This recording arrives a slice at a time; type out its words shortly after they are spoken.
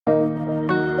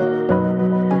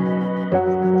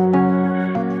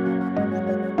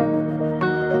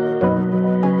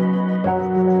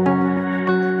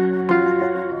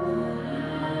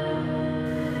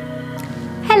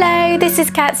Hello, this is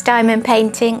Cat's Diamond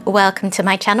Painting. Welcome to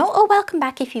my channel, or welcome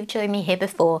back if you've joined me here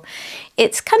before.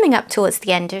 It's coming up towards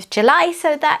the end of July,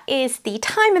 so that is the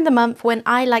time of the month when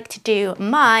I like to do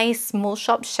my small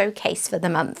shop showcase for the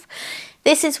month.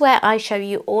 This is where I show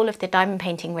you all of the diamond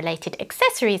painting related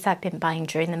accessories I've been buying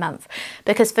during the month.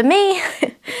 Because for me,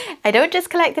 I don't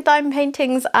just collect the diamond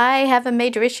paintings, I have a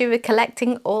major issue with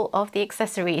collecting all of the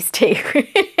accessories too.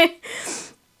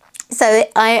 So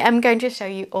I am going to show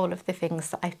you all of the things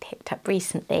that I've picked up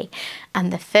recently.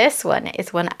 And the first one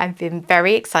is one I've been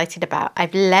very excited about.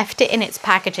 I've left it in its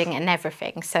packaging and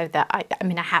everything so that I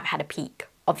have had a peek,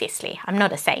 obviously. I'm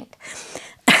not a saint.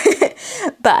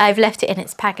 But I've left it in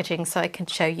its packaging so I can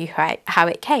show you how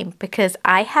it came, because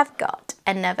I have got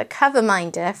another cover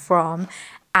minder from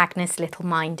Agnes Little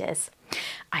Minders.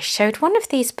 I showed one of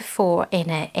these before in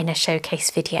a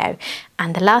showcase video,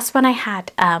 and the last one I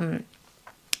had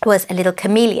was a little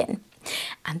chameleon,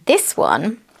 and this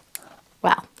one,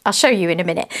 well, I'll show you in a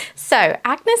minute. So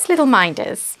Agnes Little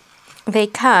Minders, they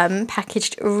come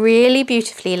packaged really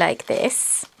beautifully like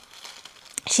this.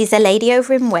 She's a lady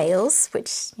over in Wales,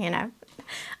 which, you know,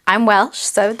 I'm Welsh,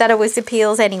 so that always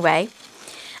appeals anyway.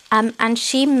 And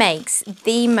she makes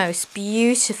the most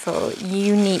beautiful,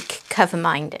 unique cover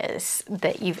minders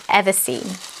that you've ever seen.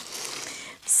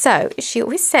 So she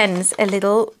always sends a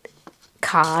little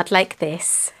card like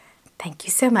this. Thank you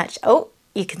so much. Oh,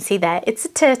 you can see there, it's a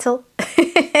turtle.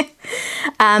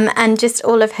 And just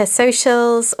all of her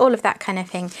socials, all of that kind of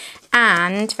thing.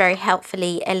 And very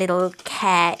helpfully, a little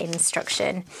care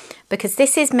instruction, because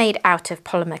this is made out of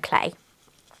polymer clay.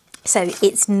 So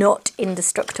it's not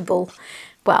indestructible.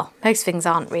 Well, most things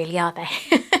aren't really, are they?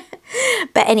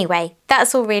 But anyway,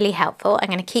 that's all really helpful. I'm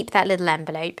going to keep that little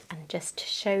envelope and just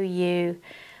show you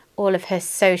all of her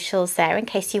socials there in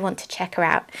case you want to check her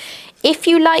out. If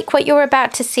you like what you're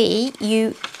about to see,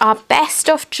 you are best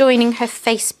off joining her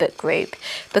Facebook group,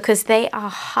 because they are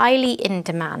highly in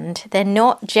demand. They're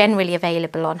not generally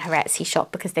available on her Etsy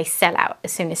shop because they sell out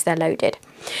as soon as they're loaded.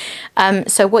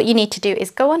 So what you need to do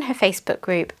is go on her Facebook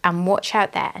group and watch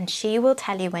out there, and she will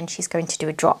tell you when she's going to do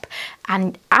a drop.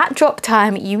 And at drop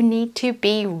time, you need to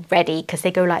be ready because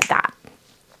they go like that.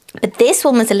 But this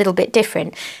one was a little bit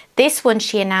different. This one,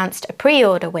 she announced a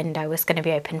pre-order window was going to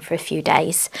be open for a few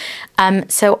days.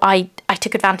 So I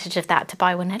took advantage of that to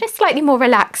buy one at a slightly more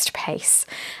relaxed pace,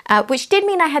 which did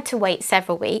mean I had to wait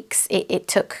several weeks. It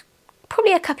took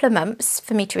probably a couple of months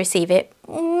for me to receive it.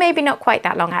 Maybe not quite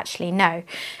that long, actually, no.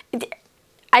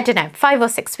 I don't know, 5 or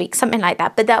 6 weeks, something like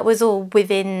that. But that was all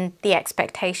within the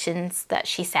expectations that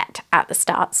she set at the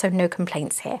start, so no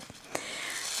complaints here.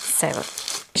 So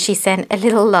she sent a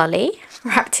little lolly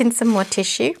wrapped in some more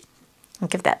tissue. I'll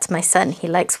give that to my son. He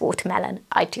likes watermelon.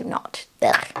 I do not.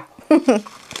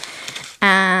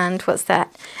 And what's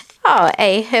that? Oh,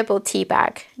 a herbal tea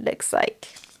bag, looks like.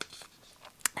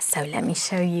 So let me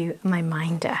show you my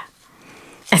minder.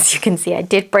 As you can see, I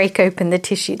did break open the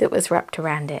tissue that was wrapped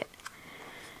around it.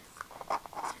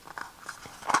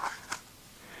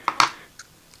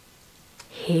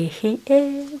 Here he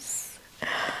is.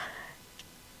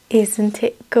 Isn't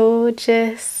it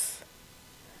gorgeous?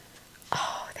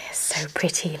 Oh, they're so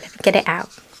pretty. Let me get it out.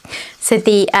 So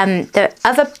the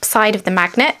other side of the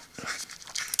magnet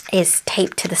is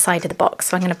taped to the side of the box.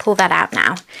 So I'm going to pull that out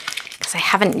now because I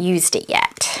haven't used it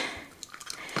yet.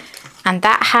 And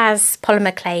that has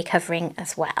polymer clay covering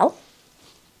as well.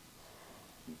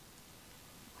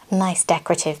 Nice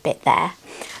decorative bit there.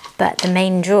 But the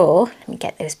main drawer, let me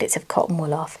get those bits of cotton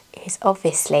wool off, is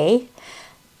obviously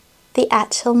the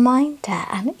actual minder,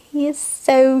 and he is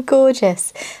so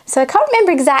gorgeous. So I can't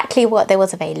remember exactly what there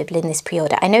was available in this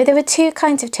pre-order. I know there were 2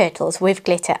 kinds of turtles, with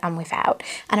glitter and without,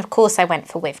 and of course I went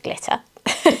for with glitter.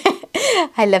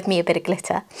 I love me a bit of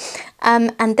glitter.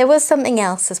 And there was something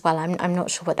else as well, I'm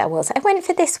not sure what that was. I went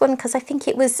for this one because I think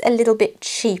it was a little bit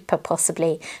cheaper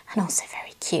possibly, and also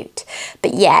very cute.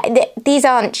 But yeah, these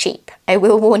aren't cheap. I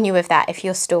will warn you of that if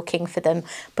you're stalking for them,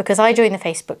 because I joined the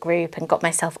Facebook group and got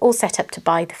myself all set up to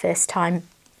buy the first time.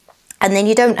 And then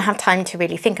you don't have time to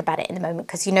really think about it in the moment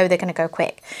because you know they're going to go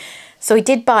quick. So I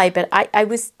did buy, but I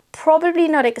was probably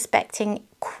not expecting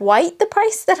quite the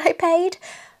price that I paid.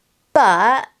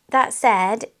 But that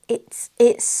said,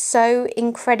 it's so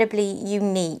incredibly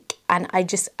unique, and I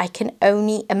can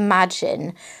only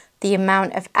imagine the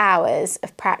amount of hours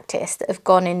of practice that have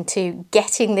gone into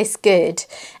getting this good,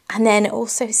 and then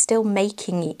also still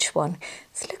making each one.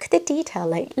 So look at the detail,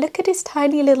 like look at his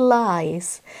tiny little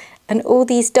eyes and all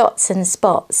these dots and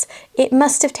spots. It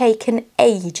must have taken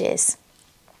ages.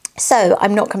 So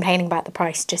I'm not complaining about the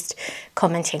price, just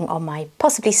commenting on my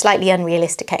possibly slightly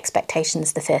unrealistic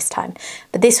expectations the first time.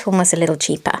 But this one was a little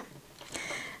cheaper.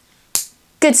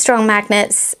 Good strong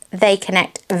magnets, they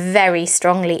connect very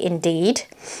strongly indeed.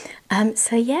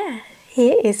 So yeah,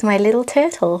 here is my little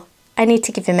turtle. I need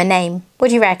to give him a name. What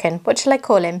do you reckon? What shall I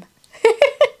call him?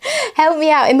 Help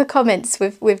me out in the comments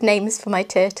with names for my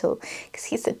turtle, because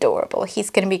he's adorable. He's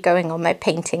going to be going on my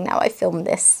painting now I film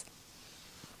this.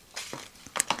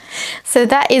 So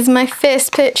that is my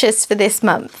first purchase for this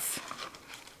month.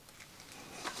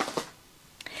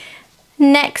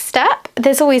 Next up,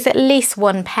 there's always at least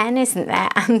one pen, isn't there?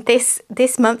 And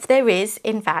this month there is,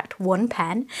 in fact, one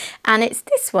pen, and it's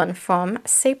this one from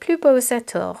C'est Plus Beaux à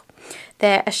Tours.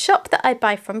 They're a shop that I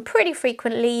buy from pretty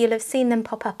frequently. You'll have seen them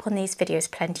pop up on these videos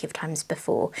plenty of times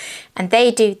before. And they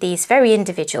do these very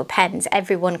individual pens.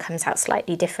 Everyone comes out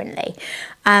slightly differently.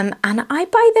 And I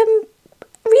buy them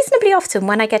reasonably often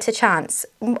when I get a chance.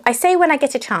 I say when I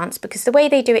get a chance because the way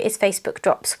they do it is Facebook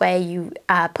drops, where you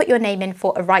put your name in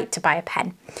for a right to buy a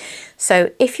pen.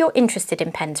 So if you're interested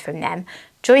in pens from them,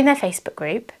 join their Facebook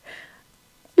group.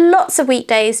 Lots of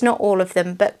weekdays, not all of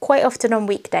them, but quite often on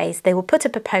weekdays, they will put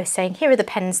up a post saying, here are the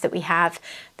pens that we have.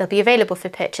 They'll be available for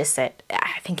purchase at,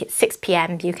 I think it's 6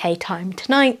 PM UK time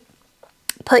tonight.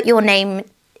 Put your name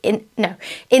in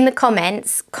the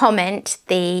comments, comment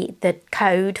the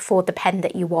code for the pen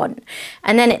that you want.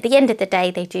 And then at the end of the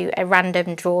day, they do a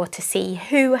random draw to see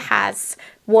who has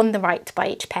won the right to buy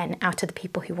each pen out of the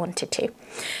people who wanted to.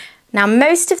 Now,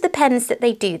 most of the pens that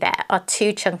they do there are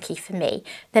too chunky for me.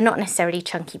 They're not necessarily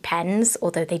chunky pens,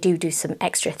 although they do some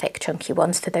extra thick chunky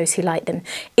ones for those who like them.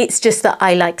 It's just that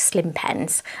I like slim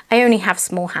pens. I only have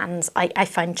small hands. I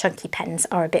find chunky pens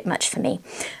are a bit much for me.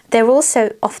 They're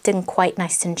also often quite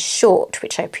nice and short,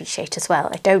 which I appreciate as well.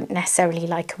 I don't necessarily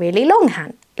like a really long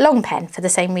pen for the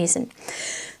same reason.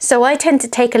 So I tend to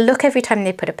take a look every time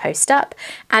they put a post up,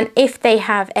 and if they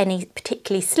have any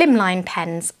particularly slimline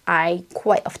pens, I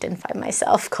quite often find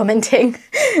myself commenting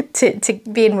to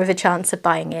be in with a chance of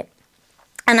buying it.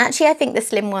 And actually I think the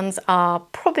slim ones are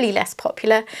probably less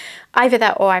popular. Either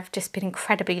that or I've just been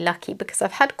incredibly lucky because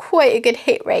I've had quite a good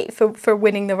hit rate for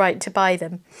winning the right to buy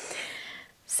them.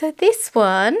 So this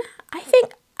one, I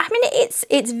mean,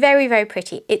 it's very, very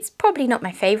pretty. It's probably not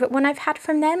my favourite one I've had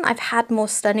from them. I've had more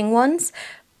stunning ones,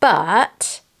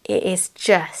 but it is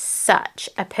just such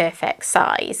a perfect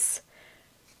size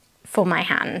for my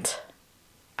hand.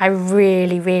 I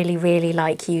really, really, really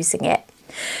like using it.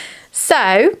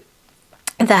 So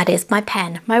that is my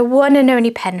pen, my one and only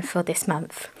pen for this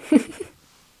month.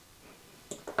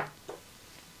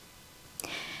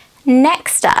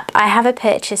 Next up, I have a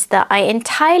purchase that I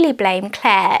entirely blame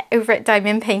Claire over at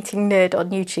Diamond Painting Nerd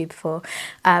on YouTube for.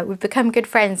 We've become good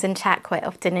friends and chat quite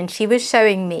often, and she was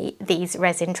showing me these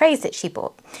resin trays that she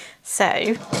bought. So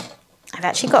I've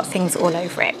actually got things all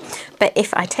over it, but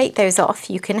if I take those off,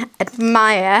 you can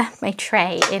admire my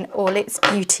tray in all its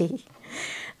beauty.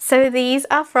 So these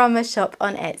are from a shop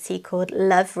on Etsy called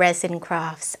Love Resin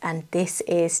Crafts, and this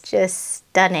is just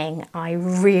stunning. I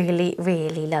really,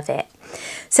 really love it.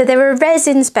 So they're a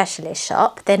resin specialist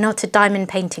shop. They're not a diamond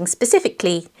painting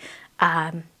specifically,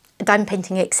 diamond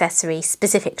painting accessory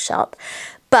specific shop,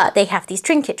 but they have these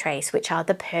trinket trays, which are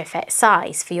the perfect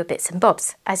size for your bits and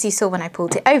bobs. As you saw when I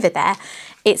pulled it over there,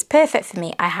 it's perfect for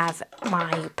me. I have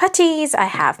my putties, I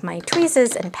have my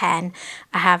tweezers and pen,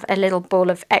 I have a little ball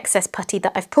of excess putty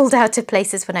that I've pulled out of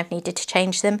places when I've needed to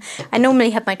change them. I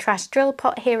normally have my trash drill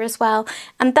pot here as well,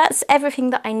 and that's everything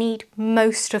that I need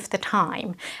most of the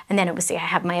time. And then obviously I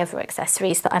have my other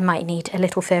accessories that I might need a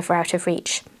little further out of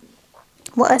reach.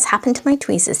 What has happened to my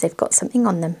tweezers? They've got something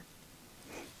on them.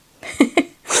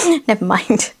 Never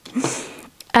mind.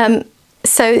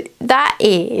 So that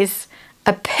is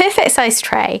a perfect size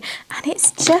tray, and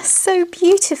it's just so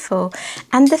beautiful.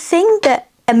 And the thing that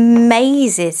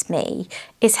amazes me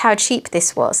is how cheap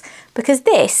this was, because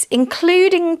this,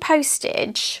 including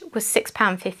postage, was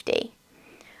 £6.50.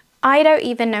 I don't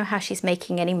even know how she's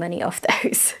making any money off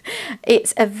those.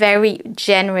 It's a very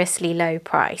generously low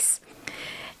price.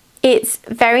 It's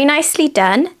very nicely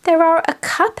done. There are a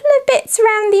couple of bits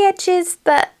around the edges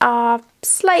that are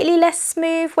slightly less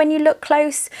smooth when you look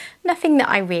close. Nothing that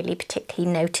I really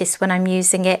particularly notice when I'm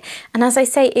using it. And as I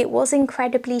say, it was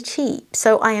incredibly cheap,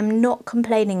 so I am not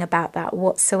complaining about that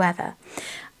whatsoever.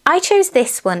 I chose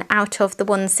this one out of the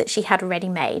ones that she had ready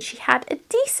made. She had a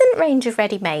decent range of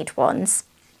ready made ones,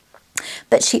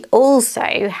 but she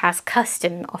also has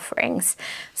custom offerings.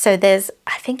 So there's,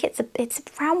 I think it's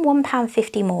around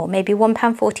 £1.50 more, maybe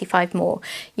 £1.45 more.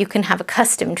 You can have a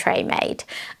custom tray made,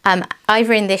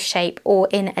 either in this shape or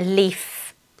in a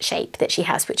leaf shape that she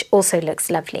has, which also looks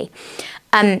lovely.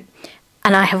 And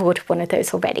I have ordered one of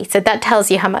those already, so that tells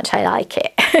you how much I like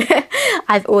it.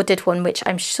 I've ordered one which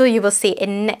I'm sure you will see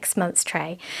in next month's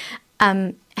tray,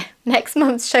 next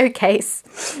month's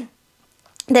showcase.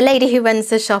 The lady who runs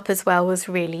the shop as well was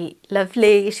really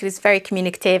lovely. She was very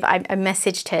communicative. I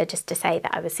messaged her just to say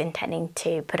that I was intending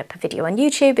to put up a video on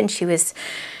YouTube, and she was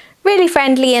really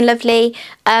friendly and lovely.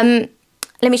 Let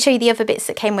me show you the other bits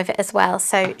that came with it as well.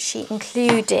 So she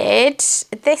included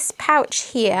this pouch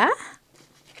here,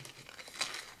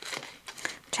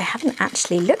 which I haven't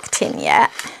actually looked in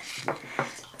yet.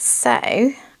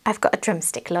 So I've got a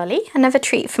drumstick lolly, another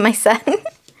treat for my son.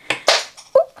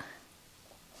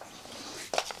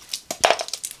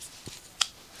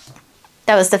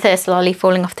 That was the first lolly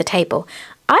falling off the table.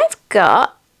 I've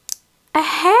got a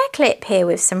hair clip here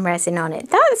with some resin on it.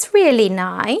 That's really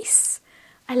nice.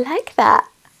 I like that.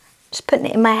 Just putting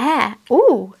it in my hair.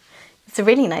 Ooh, it's a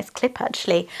really nice clip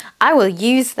actually. I will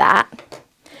use that.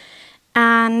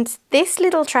 And this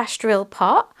little trash drill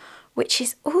pot, which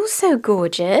is also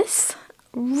gorgeous.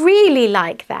 Really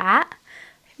like that.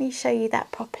 Let me show you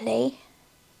that properly.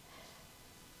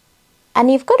 And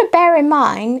you've got to bear in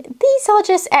mind, these are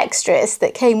just extras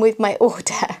that came with my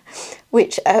order,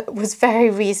 which was very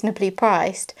reasonably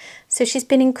priced. So she's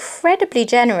been incredibly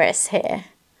generous here.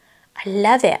 I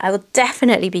love it. I will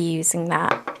definitely be using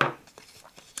that.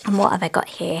 And what have I got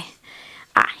here?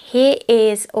 Here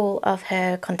is all of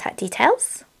her contact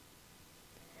details.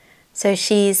 So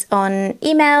she's on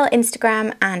email,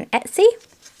 Instagram and Etsy.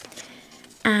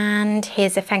 And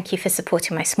here's a thank you for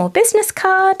supporting my small business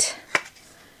card.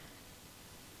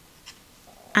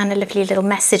 And a lovely little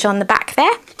message on the back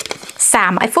there.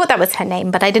 Sam, I thought that was her name,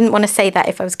 but I didn't want to say that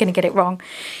if I was going to get it wrong.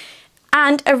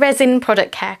 And a resin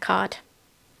product care card.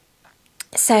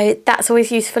 So that's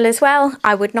always useful as well.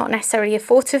 I would not necessarily have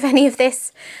thought of any of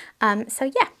this. So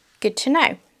yeah, good to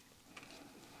know.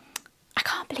 I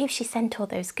can't believe she sent all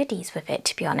those goodies with it,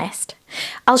 to be honest.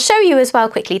 I'll show you as well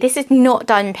quickly. This is not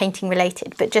diamond painting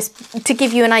related, but just to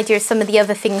give you an idea of some of the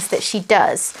other things that she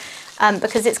does.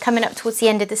 Because it's coming up towards the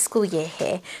end of the school year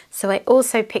here. So I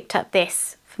also picked up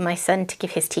this for my son to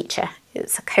give his teacher.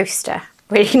 It's a coaster,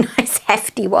 really nice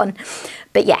hefty one.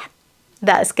 But yeah,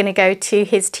 that's going to go to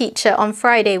his teacher on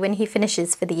Friday when he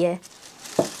finishes for the year.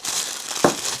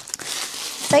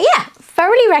 So yeah,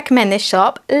 thoroughly recommend this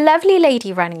shop. Lovely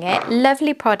lady running it,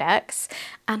 lovely products.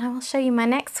 And I will show you my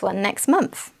next one next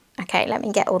month. Okay, let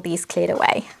me get all these cleared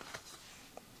away.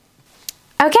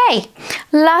 Okay,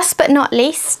 last but not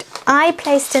least, I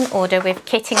placed an order with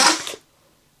Kitting Up...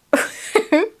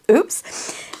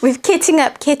 Oops, with Kitting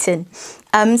Up Kitten.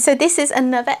 So this is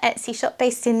another Etsy shop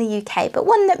based in the UK, but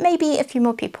one that maybe a few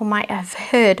more people might have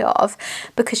heard of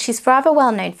because she's rather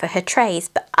well known for her trays.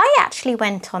 But I actually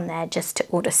went on there just to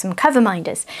order some cover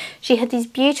minders. She had these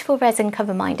beautiful resin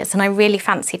cover minders and I really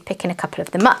fancied picking a couple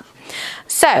of them up.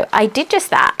 So I did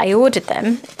just that, I ordered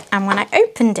them, and when I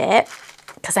opened it,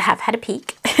 because I have had a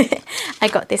peek, I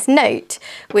got this note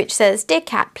which says, "Dear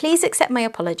Cat, please accept my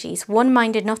apologies. One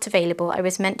minded not available. I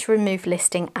was meant to remove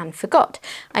listing and forgot.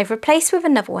 I've replaced with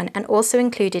another one and also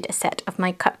included a set of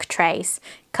my cuck trays.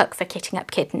 Cuck for Kitting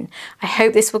Up Kitten. I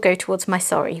hope this will go towards my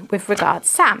sorry. With regards,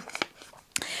 Sam."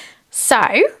 So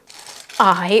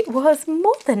I was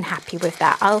more than happy with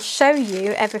that. I'll show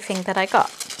you everything that I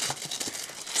got.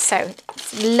 So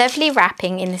it's lovely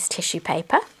wrapping in this tissue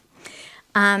paper.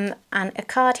 And a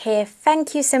card here.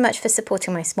 "Thank you so much for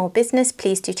supporting my small business.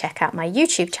 Please do check out my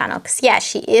YouTube channel." Because yeah,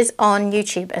 she is on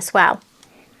YouTube as well.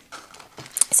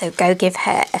 So go give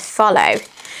her a follow.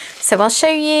 So I'll show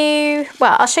you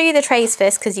the trays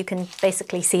first because you can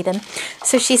basically see them.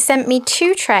 So she sent me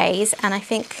 2 trays, and I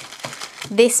think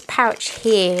this pouch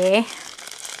here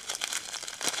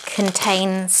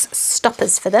contains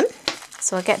stoppers for them.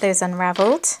 So I'll get those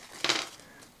unraveled.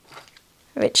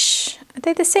 Which, are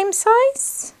they the same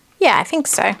size? Yeah, I think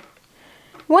so.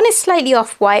 One is slightly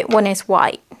off-white, one is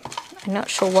white. I'm not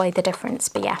sure why the difference,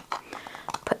 but yeah,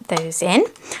 put those in.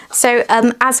 So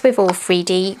as with all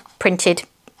 3D printed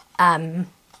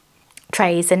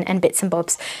trays and bits and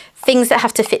bobs, things that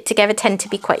have to fit together tend to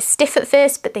be quite stiff at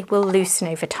first, but they will loosen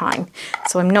over time.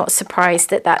 So I'm not surprised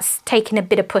that that's taken a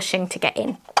bit of pushing to get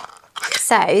in.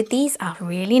 So these are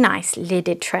really nice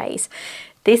lidded trays.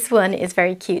 This one is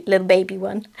very cute, little baby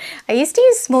one. I used to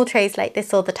use small trays like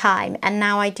this all the time, and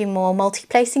now I do more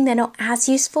multi-placing. They're not as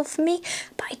useful for me,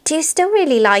 but I do still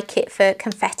really like it for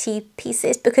confetti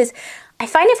pieces, because I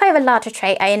find if I have a larger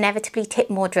tray, I inevitably tip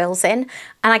more drills in,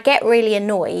 and I get really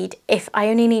annoyed if I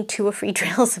only need 2 or 3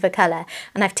 drills of a colour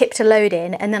and I've tipped a load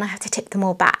in and then I have to tip them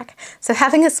all back. So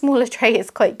having a smaller tray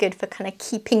is quite good for kind of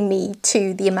keeping me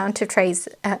to the amount of trays,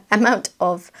 what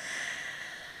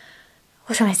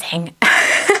am I saying?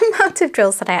 Amount of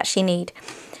drills that I actually need.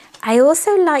 I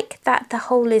also like that the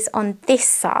hole is on this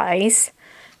size,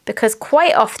 because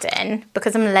quite often,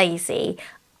 because I'm lazy,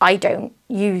 I don't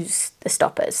use the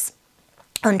stoppers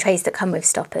on trays that come with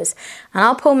stoppers, and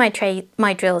I'll pull my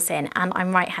drills in, and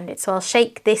I'm right-handed, so I'll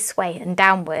shake this way and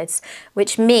downwards,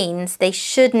 which means they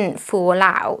shouldn't fall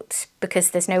out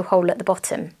because there's no hole at the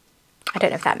bottom. I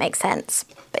don't know if that makes sense,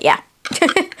 but yeah,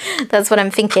 that's what I'm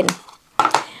thinking.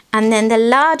 And then the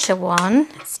larger one,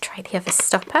 let's try the other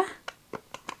stopper.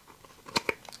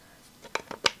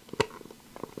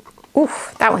 Ooh,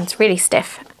 that one's really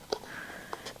stiff.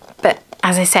 But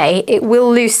as I say, it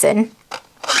will loosen.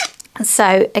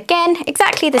 So again,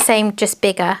 exactly the same, just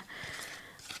bigger.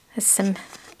 There's some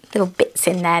little bits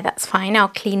in there, that's fine. I'll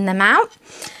clean them out.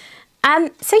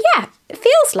 So yeah, it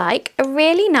feels like a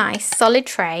really nice solid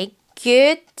tray,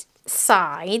 good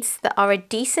sides that are a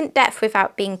decent depth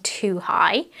without being too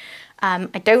high.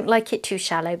 I don't like it too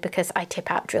shallow because I tip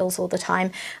out drills all the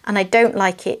time, and I don't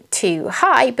like it too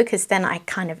high because then I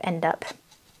kind of end up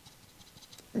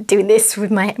doing this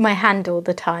with my hand all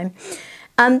the time.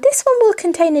 This one will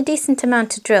contain a decent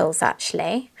amount of drills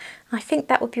actually. I think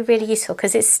that would be really useful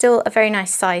because it's still a very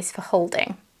nice size for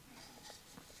holding.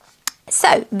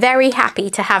 So very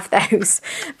happy to have those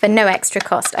for no extra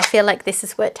cost. I feel like this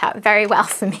has worked out very well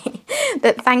for me.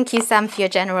 But thank you, Sam, for your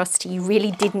generosity. You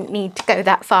really didn't need to go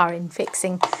that far in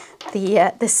fixing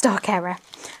the stock error,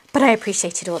 but I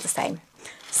appreciate it all the same.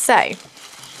 So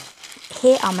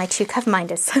here are my 2 cover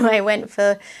minders. So I went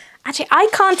for, actually I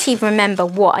can't even remember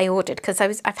what I ordered because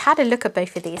I've had a look at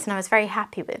both of these and I was very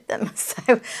happy with them. So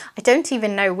I don't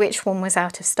even know which one was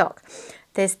out of stock.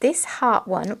 There's this heart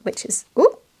one, which is,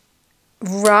 ooh,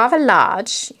 rather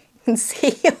large. You can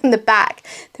see on the back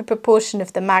the proportion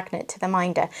of the magnet to the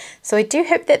minder. So I do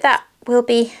hope that that will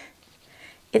be,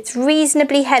 it's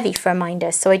reasonably heavy for a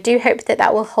minder, so I do hope that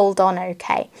that will hold on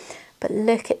okay. But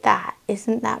look at that,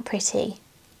 isn't that pretty?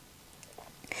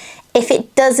 If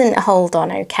it doesn't hold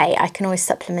on okay, I can always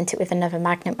supplement it with another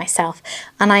magnet myself.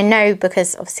 And I know,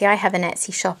 because obviously I have an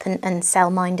Etsy shop and sell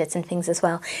minders and things as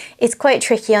well, it's quite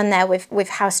tricky on there with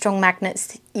how strong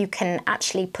magnets you can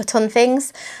actually put on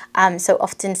things. So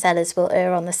often sellers will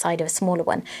err on the side of a smaller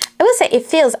one. I will say it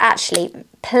feels actually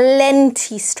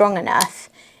plenty strong enough.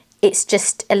 It's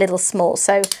just a little small.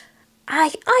 So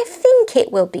I think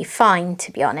it will be fine,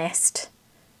 to be honest.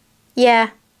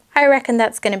 Yeah, I reckon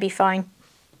that's going to be fine.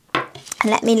 And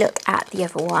let me look at the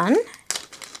other one.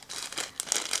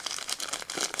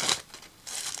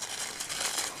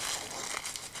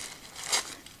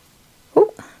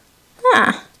 Ooh.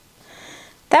 Ah,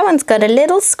 that one's got a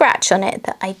little scratch on it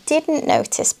that I didn't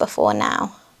notice before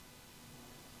now.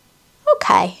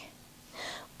 Okay.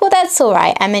 Well, that's all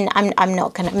right. I mean, I'm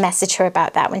not going to message her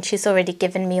about that when she's already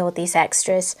given me all these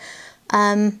extras.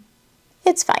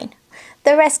 It's fine.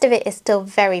 The rest of it is still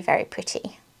very, very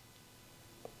pretty.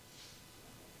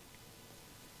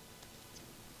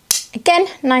 Again,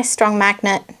 nice strong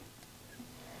magnet.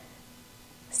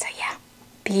 So yeah,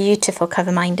 beautiful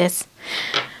cover minders.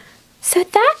 So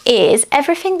that is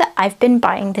everything that I've been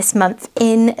buying this month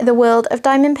in the world of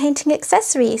diamond painting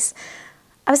accessories.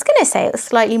 I was going to say it was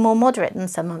slightly more moderate than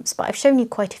some months, but I've shown you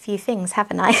quite a few things,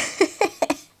 haven't I?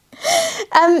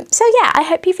 So yeah, I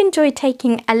hope you've enjoyed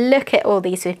taking a look at all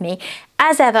these with me.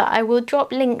 As ever, I will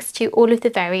drop links to all of the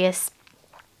various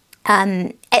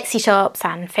Etsy shops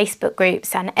and Facebook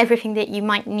groups and everything that you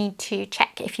might need to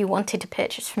check if you wanted to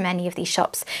purchase from any of these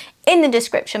shops in the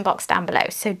description box down below.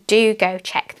 So do go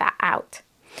check that out.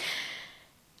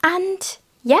 And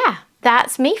yeah,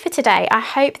 that's me for today. I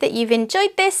hope that you've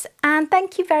enjoyed this and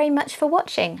thank you very much for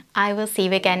watching. I will see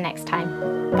you again next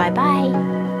time. Bye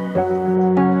bye.